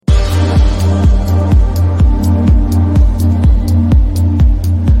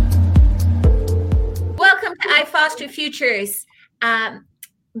Futures. I'm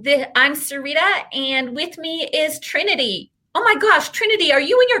Sarita, and with me is Trinity. Oh my gosh, Trinity, are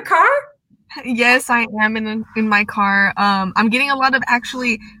you in your car? Yes, I am in my car. I'm getting a lot of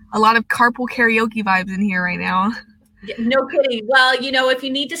carpool karaoke vibes in here right now. No kidding. Well, if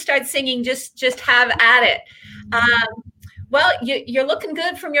you need to start singing, just have at it. Well, you're looking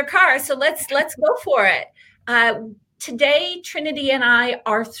good from your car, so let's go for it. Today, Trinity and I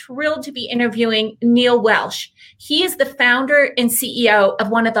are thrilled to be interviewing Neil Welsh. He is the founder and CEO of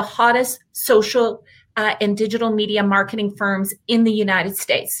one of the hottest social and digital media marketing firms in the United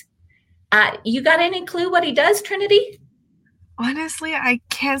States. You got any clue what he does, Trinity? Honestly, I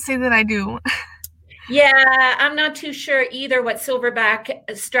can't say that I do. Yeah, I'm not too sure either what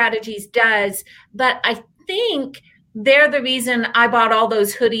Silverback Strategies does, but I think they're the reason I bought all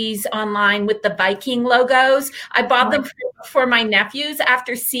those hoodies online with the Viking logos. I bought them for my nephews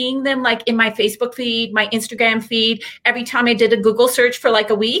after seeing them like in my Facebook feed, my Instagram feed, every time I did a Google search for like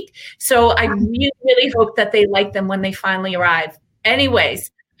a week. So I really, really hope that they like them when they finally arrive.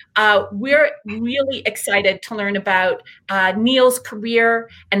 Anyways, we're really excited to learn about Neil's career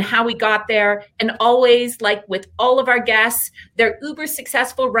and how he got there. And always, like with all of our guests, they're uber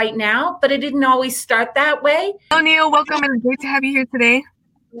successful right now, but it didn't always start that way. Hello, Neil. Welcome. It's great to have you here today.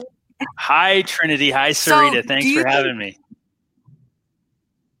 Hi, Trinity. Hi, Sarita. Thanks for having me.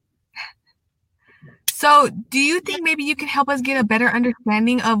 So do you think maybe you could help us get a better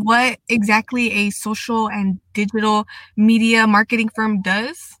understanding of what exactly a social and digital media marketing firm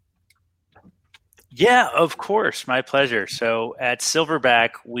does? Yeah, of course. My pleasure. So at Silverback,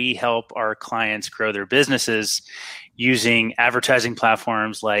 we help our clients grow their businesses using advertising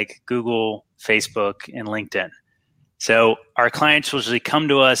platforms like Google, Facebook, and LinkedIn. So our clients usually come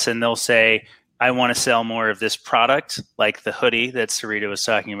to us and they'll say, I want to sell more of this product, like the hoodie that Sarita was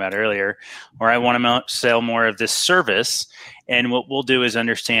talking about earlier, or I want to sell more of this service. And what we'll do is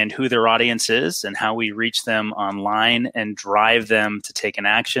understand who their audience is and how we reach them online and drive them to take an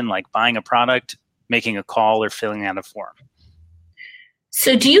action like buying a product, making a call, or filling out a form.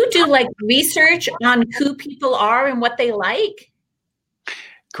 So do you do like research on who people are and what they like?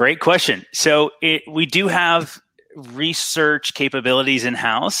 Great question. So we do have research capabilities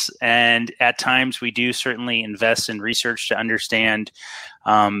in-house, and at times we do certainly invest in research to understand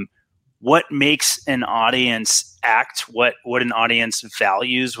what makes an audience act, what an audience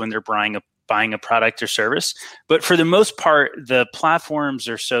values when they're buying a product or service. But for the most part, the platforms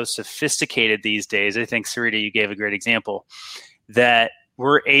are so sophisticated these days. I think, Sarita, you gave a great example, that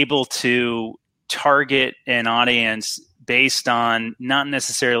we're able to target an audience based on not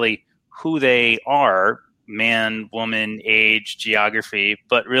necessarily who they are, man, woman, age, geography,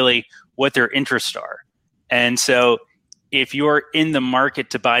 but really what their interests are. And so if you're in the market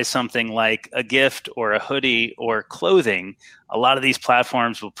to buy something like a gift or a hoodie or clothing, a lot of these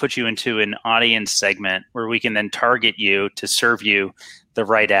platforms will put you into an audience segment where we can then target you to serve you the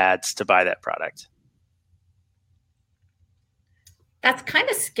right ads to buy that product. That's kind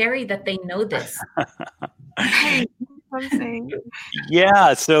of scary that they know this.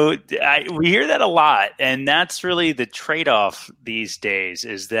 Yeah, so we hear that a lot, and that's really the trade-off these days,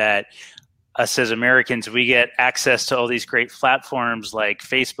 is that us as Americans, we get access to all these great platforms like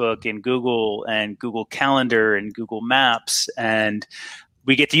Facebook and Google Calendar and Google Maps, and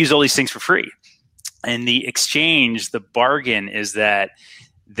we get to use all these things for free. And the exchange, the bargain, is that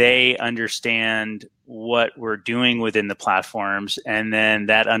they understand what we're doing within the platforms, and then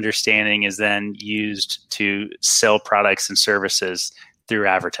that understanding is then used to sell products and services through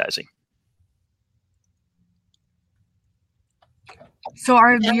advertising. So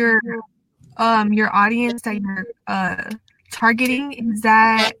are your audience that you're targeting, is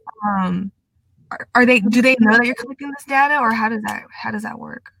that do they know that you're collecting this data, or how does that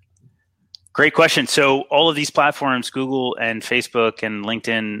work? Great question. So all of these platforms, Google and Facebook and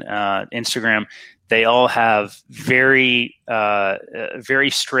LinkedIn, Instagram, they all have very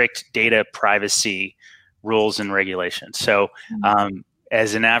strict data privacy rules and regulations. So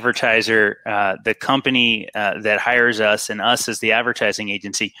as an advertiser, the company that hires us and us as the advertising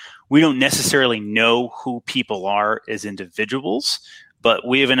agency, we don't necessarily know who people are as individuals, but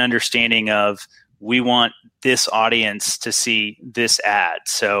we have an understanding of we want this audience to see this ad.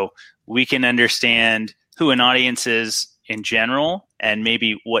 So we can understand who an audience is in general and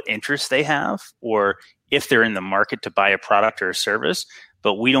maybe what interests they have, or if they're in the market to buy a product or a service,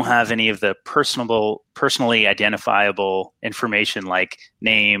 but we don't have any of the personally identifiable information like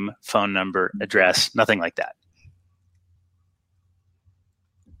name, phone number, address, nothing like that.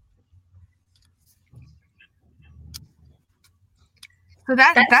 So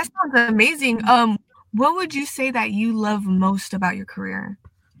that sounds amazing. What would you say that you love most about your career?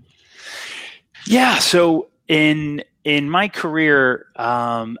 Yeah. So in my career,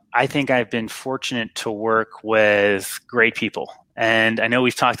 I think I've been fortunate to work with great people. And I know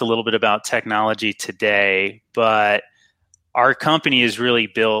we've talked a little bit about technology today, but our company is really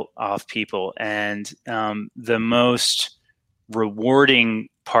built off people. And the most rewarding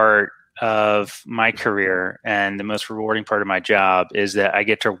part of my career and the most rewarding part of my job is that I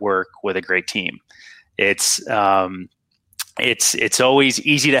get to work with a great team. It's always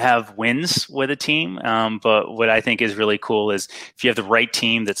easy to have wins with a team, but what I think is really cool is if you have the right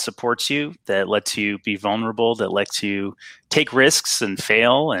team that supports you, that lets you be vulnerable, that lets you take risks and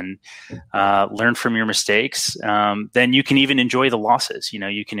fail and learn from your mistakes, then you can even enjoy the losses.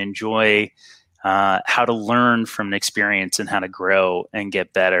 You can enjoy how to learn from an experience and how to grow and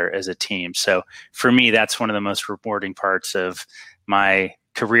get better as a team. So for me, that's one of the most rewarding parts of my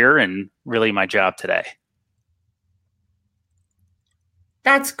career and really my job today.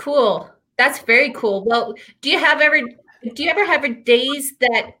 That's cool. That's very cool. Well, do you ever have days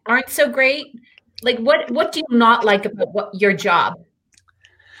that aren't so great? Like what do you not like about your job?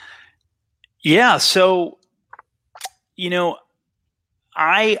 Yeah. So,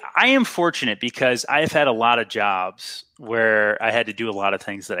 I am fortunate because I've had a lot of jobs where I had to do a lot of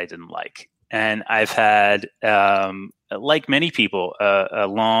things that I didn't like. And I've had, like many people, a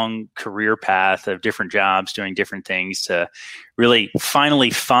long career path of different jobs doing different things to really finally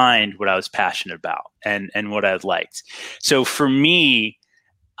find what I was passionate about and what I liked. So for me,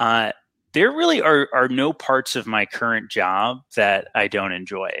 there really are no parts of my current job that I don't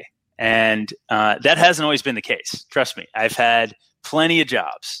enjoy. And that hasn't always been the case. Trust me, I've had plenty of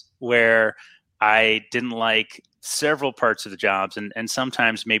jobs where I didn't like several parts of the jobs and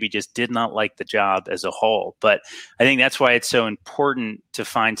sometimes maybe just did not like the job as a whole. But I think that's why it's so important to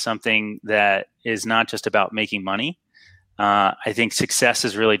find something that is not just about making money. I think success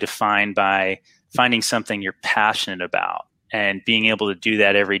is really defined by finding something you're passionate about and being able to do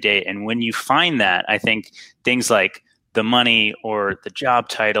that every day. And when you find that, I think things like the money or the job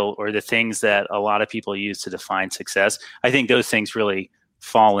title or the things that a lot of people use to define success, I think those things really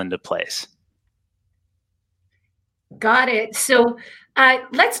fall into place. Got it. So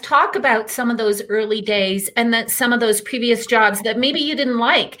let's talk about some of those early days and that some of those previous jobs that maybe you didn't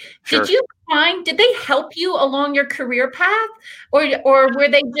like. Sure. Did they help you along your career path, or were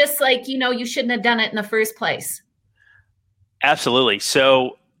they just like, you shouldn't have done it in the first place? Absolutely.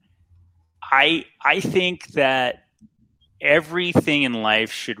 So I think that everything in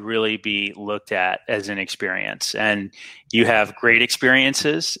life should really be looked at as an experience. And you have great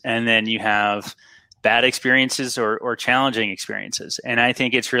experiences, and then you have bad experiences or challenging experiences. And I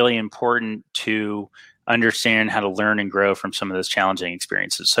think it's really important to understand how to learn and grow from some of those challenging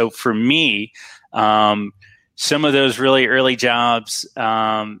experiences. So for me, some of those really early jobs,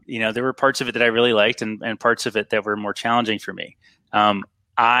 there were parts of it that I really liked and parts of it that were more challenging for me.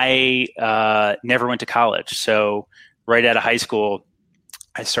 I never went to college. So right out of high school,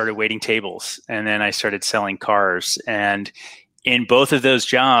 I started waiting tables, and then I started selling cars. And in both of those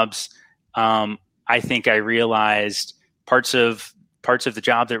jobs, I think I realized parts of the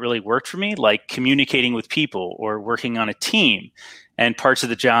job that really worked for me, like communicating with people or working on a team, and parts of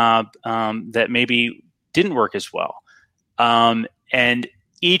the job that maybe didn't work as well. And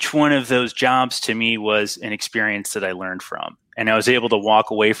each one of those jobs to me was an experience that I learned from. And I was able to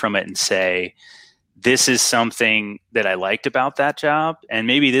walk away from it and say, this is something that I liked about that job, and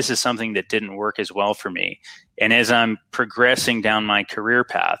maybe this is something that didn't work as well for me. And as I'm progressing down my career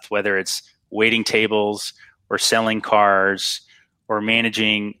path, whether it's waiting tables or selling cars or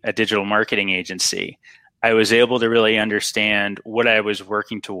managing a digital marketing agency, I was able to really understand what I was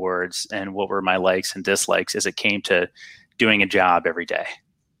working towards and what were my likes and dislikes as it came to doing a job every day.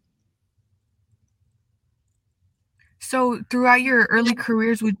 So throughout your early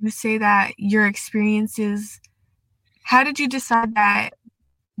careers, would you say that your experiences, how did you decide that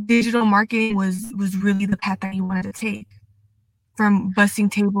digital marketing was really the path that you wanted to take from busting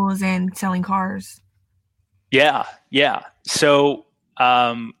tables and selling cars? Yeah. So,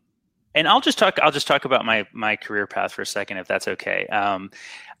 and I'll just talk about my career path for a second, if that's okay.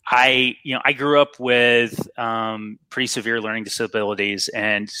 I grew up with pretty severe learning disabilities,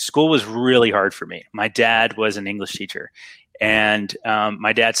 and school was really hard for me. My dad was an English teacher, and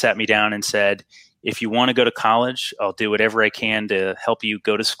my dad sat me down and said, if you want to go to college, I'll do whatever I can to help you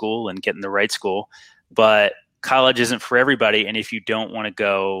go to school and get in the right school. But college isn't for everybody, and if you don't want to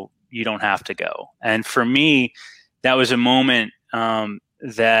go, you don't have to go. And for me, that was a moment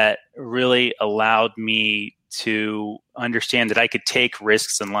that really allowed me to understand that I could take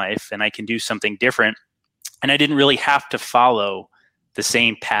risks in life and I can do something different. And I didn't really have to follow the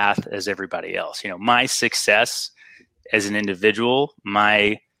same path as everybody else. My success as an individual,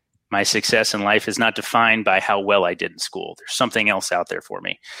 my success in life is not defined by how well I did in school. There's something else out there for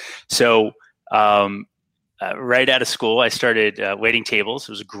me. So right out of school, I started waiting tables.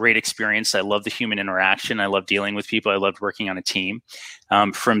 It was a great experience. I loved the human interaction. I loved dealing with people. I loved working on a team.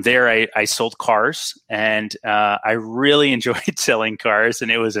 From there, I sold cars, and I really enjoyed selling cars. And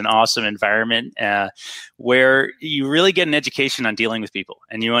it was an awesome environment where you really get an education on dealing with people,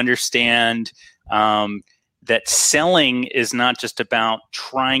 and you understand that selling is not just about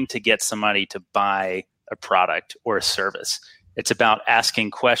trying to get somebody to buy a product or a service. It's about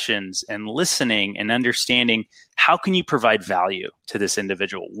asking questions and listening and understanding, how can you provide value to this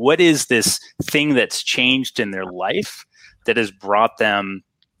individual? What is this thing that's changed in their life that has brought them,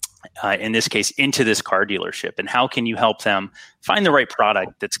 in this case, into this car dealership? And how can you help them find the right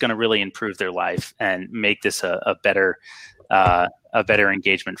product that's going to really improve their life and make this a better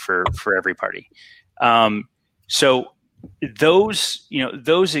engagement for every party? So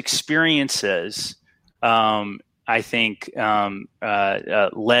those experiences, I think,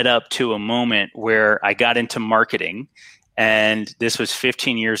 led up to a moment where I got into marketing, and this was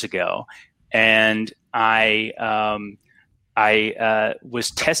 15 years ago. And I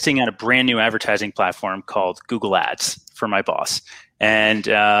was testing out a brand new advertising platform called Google Ads for my boss. And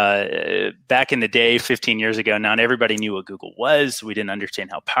back in the day, 15 years ago, not everybody knew what Google was. We didn't understand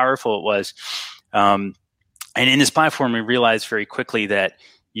how powerful it was. And in this platform, we realized very quickly that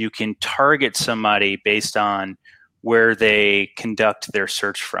you can target somebody based on where they conduct their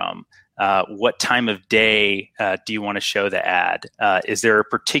search from. What time of day do you want to show the ad? Is there a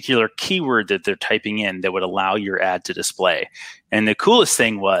particular keyword that they're typing in that would allow your ad to display? And the coolest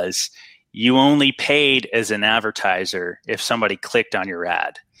thing was, you only paid as an advertiser if somebody clicked on your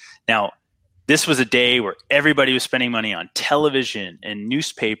ad. Now, this was a day where everybody was spending money on television and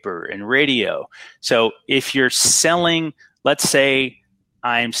newspaper and radio. So if you're selling, let's say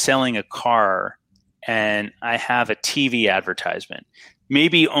I'm selling a car and I have a TV advertisement,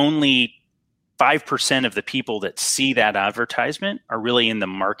 maybe only 5% of the people that see that advertisement are really in the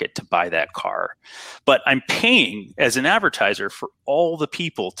market to buy that car. But I'm paying as an advertiser for all the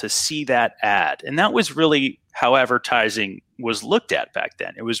people to see that ad. And that was really how advertising was looked at back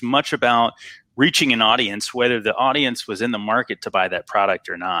then. It was much about reaching an audience, whether the audience was in the market to buy that product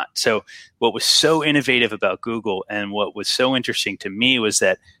or not. So what was so innovative about Google, and what was so interesting to me, was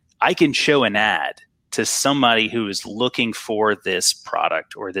that I can show an ad to somebody who is looking for this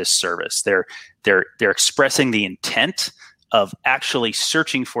product or this service. They're expressing the intent of actually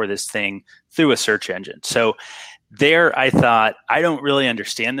searching for this thing through a search engine. So there, I thought, I don't really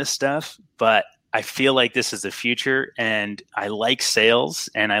understand this stuff, but I feel like this is the future, and I like sales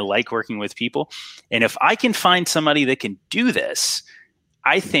and I like working with people. And if I can find somebody that can do this,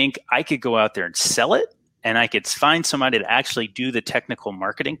 I think I could go out there and sell it, and I could find somebody to actually do the technical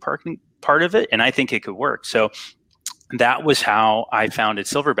marketing part of it, and I think it could work. So that was how I founded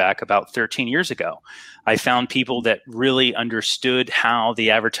Silverback about 13 years ago. I found people that really understood how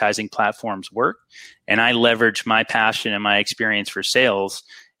the advertising platforms work, and I leveraged my passion and my experience for sales,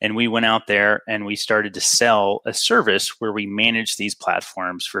 and we went out there and we started to sell a service where we manage these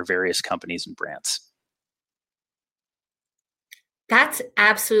platforms for various companies and brands. That's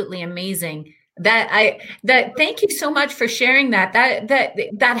absolutely amazing. Thank you so much for sharing that.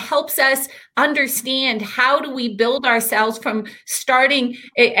 That helps us understand, how do we build ourselves from starting,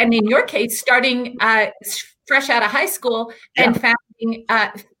 and in your case, starting fresh out of high school, and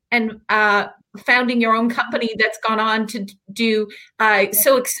founding your own company that's gone on to do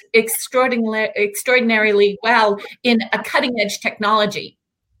so extraordinarily well in a cutting edge technology.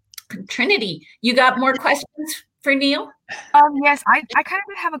 Trinity, you got more questions for Neil? Yes, I kind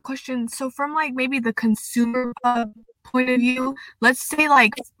of have a question. So from like maybe the consumer point of view, let's say,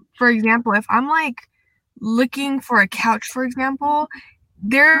 like, for example, if I'm like looking for a couch, for example,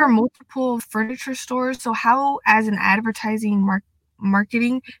 there are multiple furniture stores. So how, as an advertising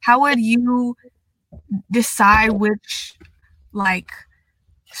marketing, how would you decide which like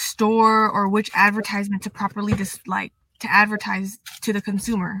store or which advertisement to properly to advertise to the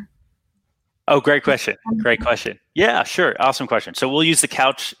consumer? Oh, great question. Great question. Yeah, sure. Awesome question. So we'll use the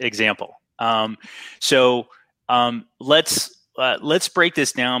couch example. Let's break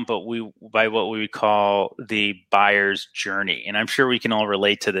this down, but by what we would call the buyer's journey. And I'm sure we can all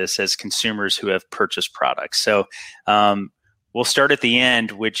relate to this as consumers who have purchased products. So we'll start at the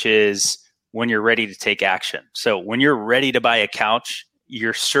end, which is when you're ready to take action. So when you're ready to buy a couch,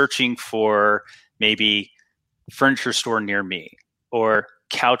 you're searching for maybe furniture store near me, or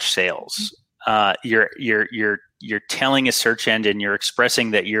couch sales. You're telling a search engine, you're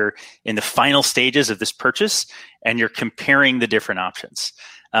expressing that you're in the final stages of this purchase, and you're comparing the different options.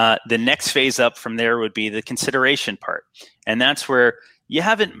 The next phase up from there would be the consideration part. And that's where you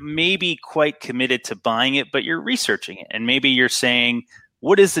haven't maybe quite committed to buying it, but you're researching it. And maybe you're saying,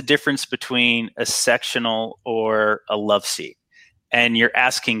 what is the difference between a sectional or a love seat? And you're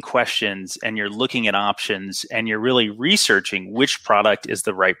asking questions, and you're looking at options, and you're really researching which product is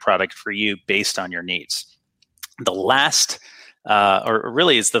the right product for you based on your needs. The last, or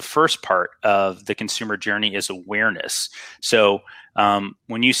really is the first part of the consumer journey, is awareness. So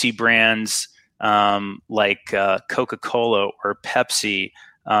when you see brands like Coca-Cola or Pepsi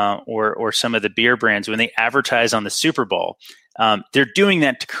or some of the beer brands, when they advertise on the Super Bowl, they're doing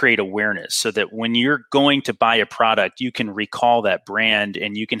that to create awareness, so that when you're going to buy a product, you can recall that brand,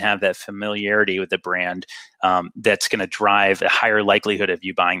 and you can have that familiarity with the brand that's going to drive a higher likelihood of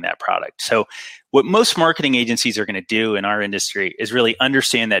you buying that product. So what most marketing agencies are going to do in our industry is really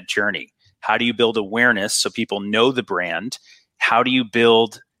understand that journey. How do you build awareness so people know the brand? How do you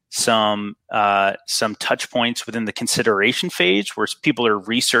build some touch points within the consideration phase where people are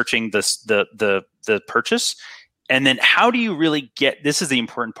researching the purchase? And then how do you really get, this is the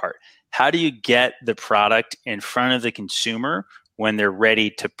important part, how do you get the product in front of the consumer when they're ready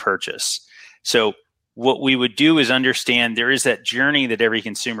to purchase? So what we would do is understand there is that journey that every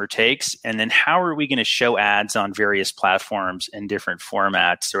consumer takes, and then how are we going to show ads on various platforms in different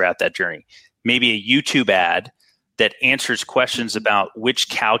formats throughout that journey? Maybe a YouTube ad that answers questions about which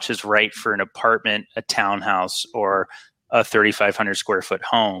couch is right for an apartment, a townhouse, or a 3,500 square foot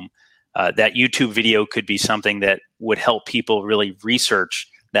home. That YouTube video could be something that would help people really research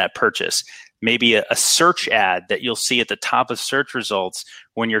that purchase. Maybe a search ad that you'll see at the top of search results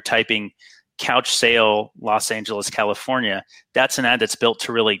when you're typing couch sale, Los Angeles, California. That's an ad that's built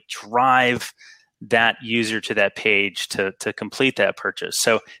to really drive that user to that page to complete that purchase.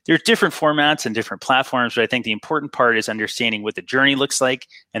 So there's different formats and different platforms, but I think the important part is understanding what the journey looks like,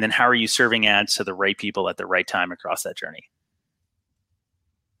 and then how are you serving ads to the right people at the right time across that journey.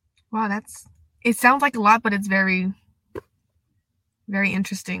 Wow, it sounds like a lot, but it's very, very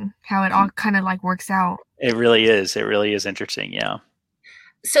interesting how it all kind of like works out. It really is. It really is interesting. Yeah.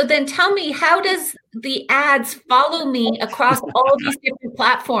 So then tell me, how does the ads follow me across all these different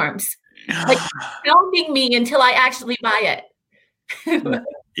platforms? Like hounding me until I actually buy it.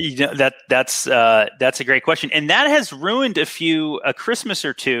 That's a great question, and that has ruined a Christmas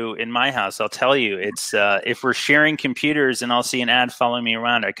or two in my house. I'll tell you, it's if we're sharing computers and I'll see an ad following me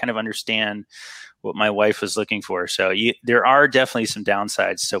around, I kind of understand what my wife was looking for. So there are definitely some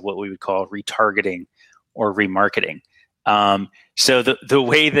downsides to what we would call retargeting or remarketing. So the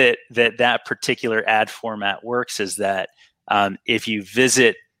way that particular ad format works is that if you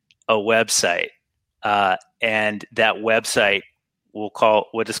visit a website and that website will call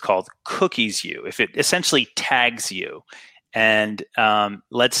what is called cookies you, if it essentially tags you, and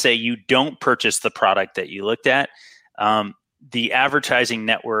let's say you don't purchase the product that you looked at, the advertising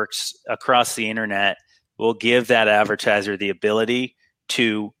networks across the internet will give that advertiser the ability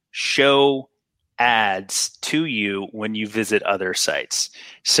to show ads to you when you visit other sites.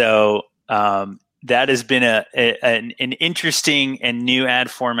 So that has been an interesting and new ad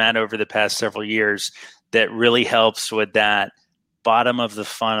format over the past several years that really helps with that bottom of the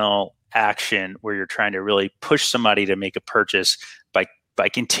funnel action where you're trying to really push somebody to make a purchase by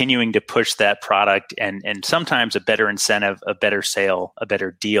continuing to push that product and sometimes a better incentive, a better sale, a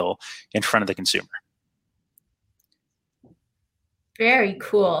better deal in front of the consumer. Very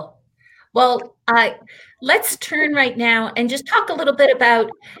cool. Well, let's turn right now and just talk a little bit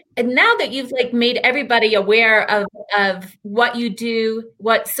about, and now that you've made everybody aware of what you do,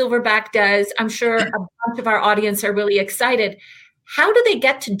 what Silverback does, I'm sure a bunch of our audience are really excited. How do they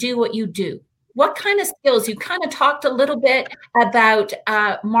get to do what you do? What kind of skills? You kind of talked a little bit about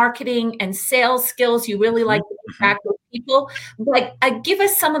marketing and sales skills. You really like to interact with people. But give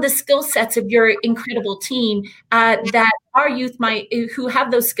us some of the skill sets of your incredible team that our youth who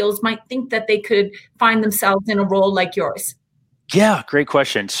have those skills might think that they could find themselves in a role like yours. Yeah, great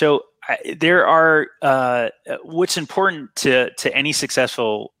question. So there are what's important to any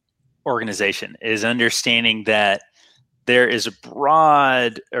successful organization is understanding that there is a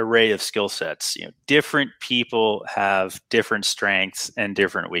broad array of skill sets. Different people have different strengths and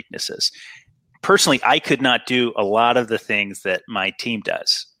different weaknesses. Personally, I could not do a lot of the things that my team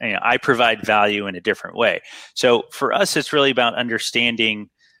does. I provide value in a different way. So for us, it's really about understanding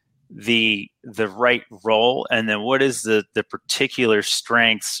the right role, and then what is the particular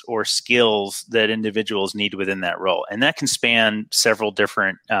strengths or skills that individuals need within that role, and that can span several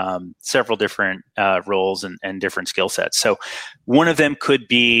different roles and different skill sets. So one of them could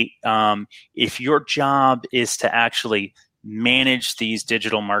be if your job is to actually manage these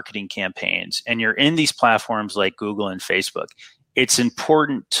digital marketing campaigns and you're in these platforms like Google and Facebook, it's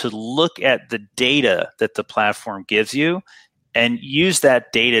important to look at the data that the platform gives you and use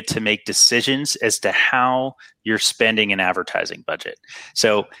that data to make decisions as to how you're spending an advertising budget.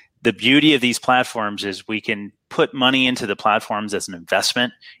 So the beauty of these platforms is we can put money into the platforms as an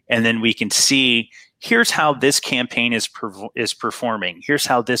investment, and then we can see, here's how this campaign is performing. Here's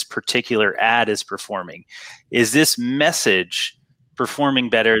how this particular ad is performing. Is this message performing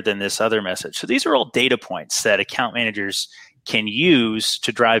better than this other message? So these are all data points that account managers can use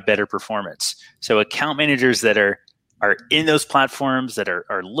to drive better performance. So account managers that are in those platforms, that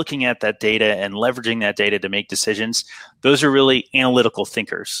are looking at that data and leveraging that data to make decisions, those are really analytical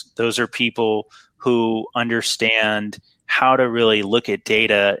thinkers. Those are people who understand how to really look at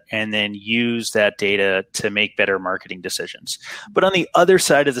data and then use that data to make better marketing decisions. But on the other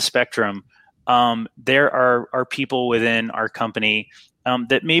side of the spectrum, there are people within our company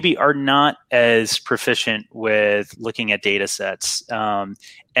that maybe are not as proficient with looking at data sets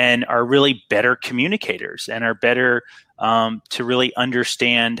and are really better communicators and are better to really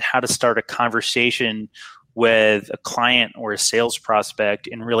understand how to start a conversation with a client or a sales prospect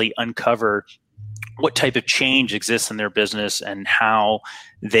and really uncover what type of change exists in their business and how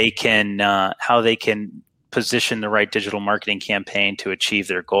they can position the right digital marketing campaign to achieve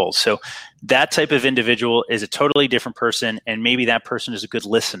their goals. So that type of individual is a totally different person, and maybe that person is a good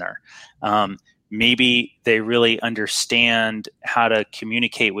listener. Maybe they really understand how to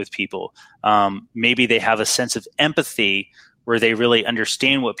communicate with people. Maybe they have a sense of empathy where they really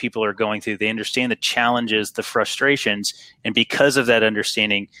understand what people are going through. They understand the challenges, the frustrations, and because of that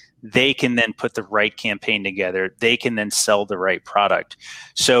understanding, they can then put the right campaign together. They can then sell the right product.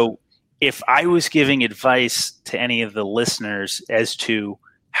 So if I was giving advice to any of the listeners as to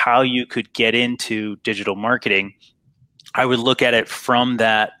how you could get into digital marketing, I would look at it from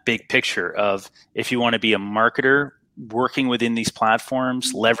that big picture of, if you want to be a marketer working within these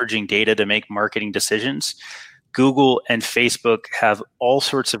platforms, leveraging data to make marketing decisions, Google and Facebook have all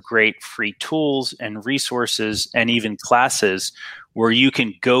sorts of great free tools and resources and even classes where you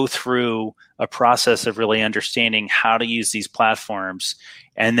can go through a process of really understanding how to use these platforms.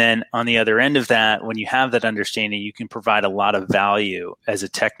 And then on the other end of that, when you have that understanding, you can provide a lot of value as a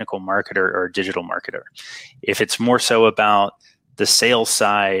technical marketer or a digital marketer. If it's more so about the sales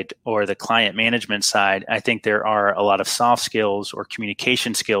side or the client management side, I think there are a lot of soft skills or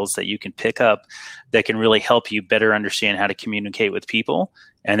communication skills that you can pick up that can really help you better understand how to communicate with people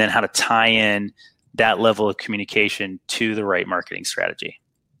and then how to tie in that level of communication to the right marketing strategy.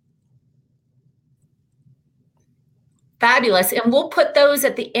 Fabulous. And we'll put those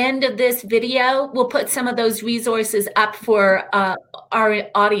at the end of this video. We'll put some of those resources up for our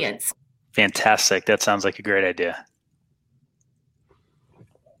audience. Fantastic. That sounds like a great idea.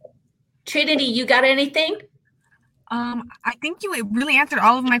 Trinity, you got anything? I think you really answered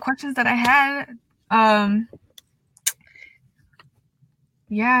all of my questions that I had.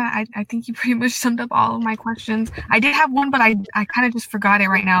 Yeah, I think you pretty much summed up all of my questions. I did have one, but I kind of just forgot it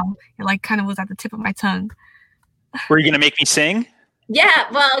right now. It kind of was at the tip of my tongue. Were you going to make me sing? Yeah,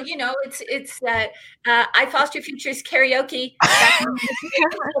 well, it's iFoster Futures karaoke. That's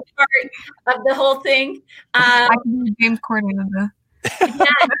part of the whole thing. I can do James Corden of the. Yeah,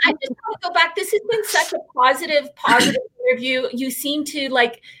 I just want to go back. This has been such a positive interview. You seem to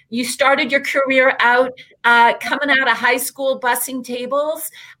you started your career out coming out of high school bussing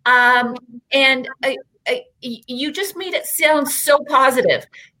tables, and you just made it sound so positive.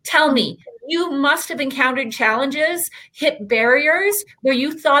 Tell me, you must have encountered challenges, hit barriers where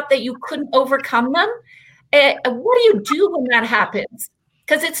you thought that you couldn't overcome them. What do you do when that happens?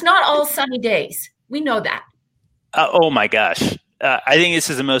 Because it's not all sunny days. We know that. Oh my gosh. I think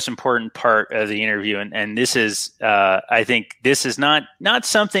this is the most important part of the interview. And this is, I think this is not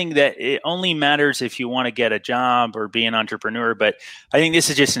something that it only matters if you want to get a job or be an entrepreneur, but I think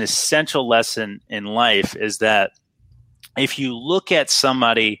this is just an essential lesson in life, is that if you look at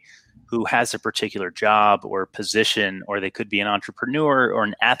somebody who has a particular job or position, or they could be an entrepreneur or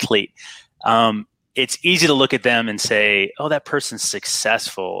an athlete, it's easy to look at them and say, oh, that person's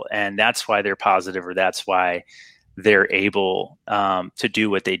successful and that's why they're positive, or that's why they're able to do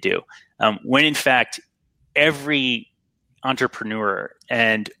what they do. When in fact, every entrepreneur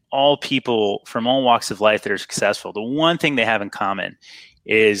and all people from all walks of life that are successful, the one thing they have in common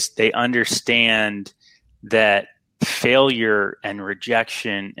is they understand that failure and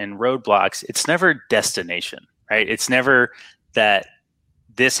rejection and roadblocks, it's never destination, right? It's never that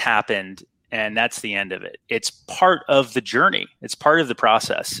this happened and that's the end of it. It's part of the journey. It's part of the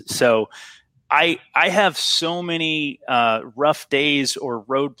process. So I have so many rough days or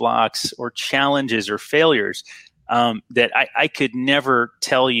roadblocks or challenges or failures that I could never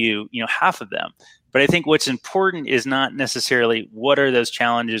tell you, half of them. But I think what's important is not necessarily what are those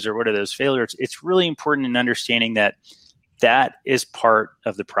challenges or what are those failures. It's really important in understanding that that is part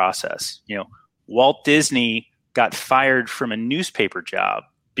of the process. Walt Disney got fired from a newspaper job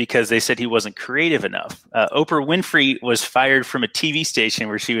because they said he wasn't creative enough. Oprah Winfrey was fired from a TV station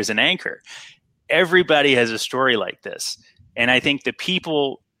where she was an anchor. Everybody has a story like this. And I think the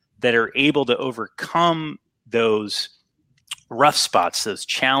people that are able to overcome those rough spots, those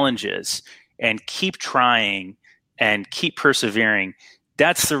challenges, and keep trying and keep persevering,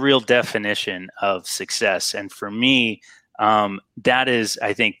 that's the real definition of success. And for me, that is,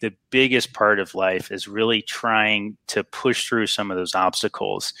 I think, the biggest part of life is really trying to push through some of those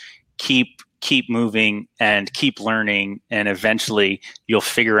obstacles, keep moving and keep learning. And eventually you'll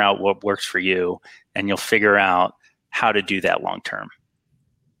figure out what works for you and you'll figure out how to do that long term.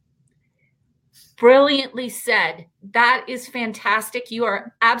 Brilliantly said. That is fantastic. You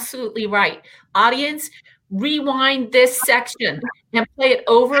are absolutely right. Audience, rewind this section and play it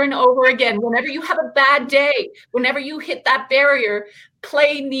over and over again. Whenever you have a bad day, whenever you hit that barrier,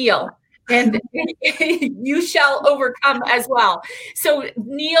 play Neil and you shall overcome as well. So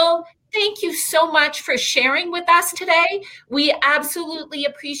Neil, thank you so much for sharing with us today. We absolutely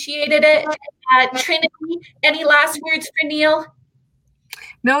appreciated it. Trinity, any last words for Neil?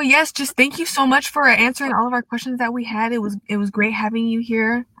 No, yes, just thank you so much for answering all of our questions that we had. It was great having you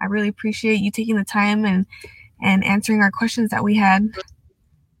here. I really appreciate you taking the time and answering our questions that we had.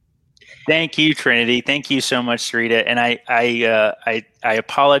 Thank you, Trinity. Thank you so much, Sarita. And I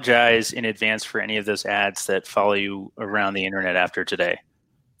apologize in advance for any of those ads that follow you around the internet after today.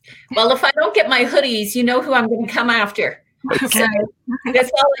 Well, if I don't get my hoodies, you know who I'm going to come after. Okay. So that's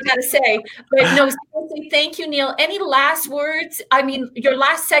all I got to say. But no, seriously, thank you, Neil. Any last words? I mean, your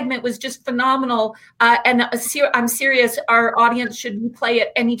last segment was just phenomenal. And I'm serious. Our audience should replay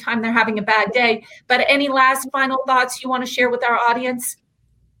it anytime they're having a bad day. But any last final thoughts you want to share with our audience?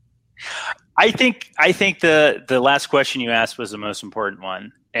 I think the last question you asked was the most important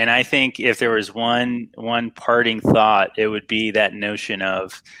one. And I think if there was one parting thought, it would be that notion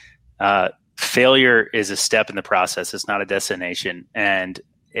of failure is a step in the process. It's not a destination. And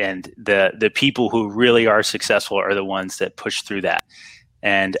the people who really are successful are the ones that push through that.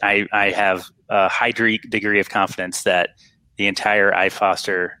 And I have a high degree of confidence that the entire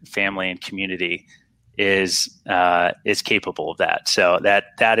iFoster family and community is capable of that. So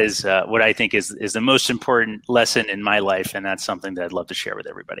that is what I think is the most important lesson in my life. And that's something that I'd love to share with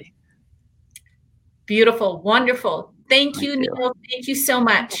everybody. Beautiful. Wonderful. Thank you, Neil. Thank you so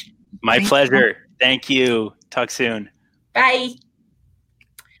much. My pleasure. Thank you. Talk soon. Bye.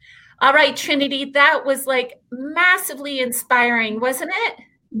 All right, Trinity, that was massively inspiring, wasn't it?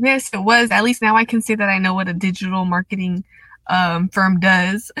 Yes, it was. At least now I can say that I know what a digital marketing firm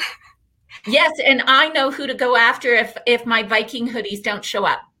does. Yes, and I know who to go after if my Viking hoodies don't show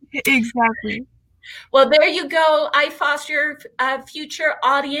up. Exactly. Well, there you go, iFoster future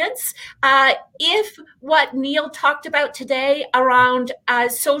audience. If what Neil talked about today around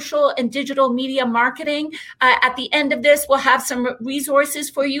social and digital media marketing, at the end of this, we'll have some resources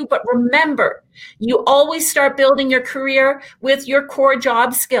for you. But remember, you always start building your career with your core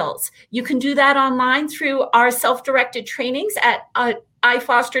job skills. You can do that online through our self-directed trainings at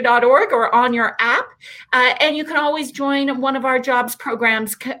iFoster.org or on your app. And you can always join one of our jobs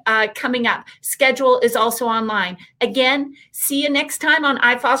programs coming up. Schedule is also online. Again, see you next time on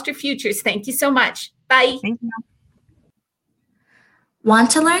iFoster Futures. Thank you so much. Bye. Thank you. Want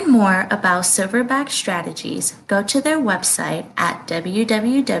to learn more about Silverback strategies? Go to their website at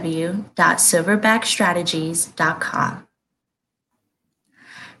www.silverbackstrategies.com.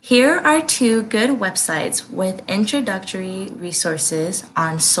 Here are two good websites with introductory resources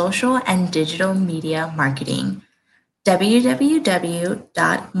on social and digital media marketing.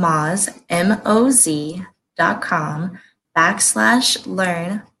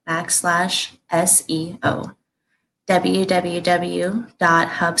 www.moz.com/learn/SEO.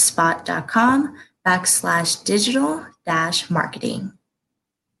 www.hubspot.com/digital-marketing.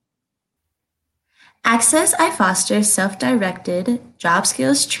 Access iFoster self-directed job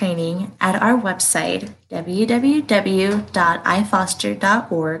skills training at our website,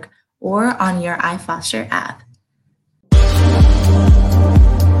 www.ifoster.org, or on your iFoster app.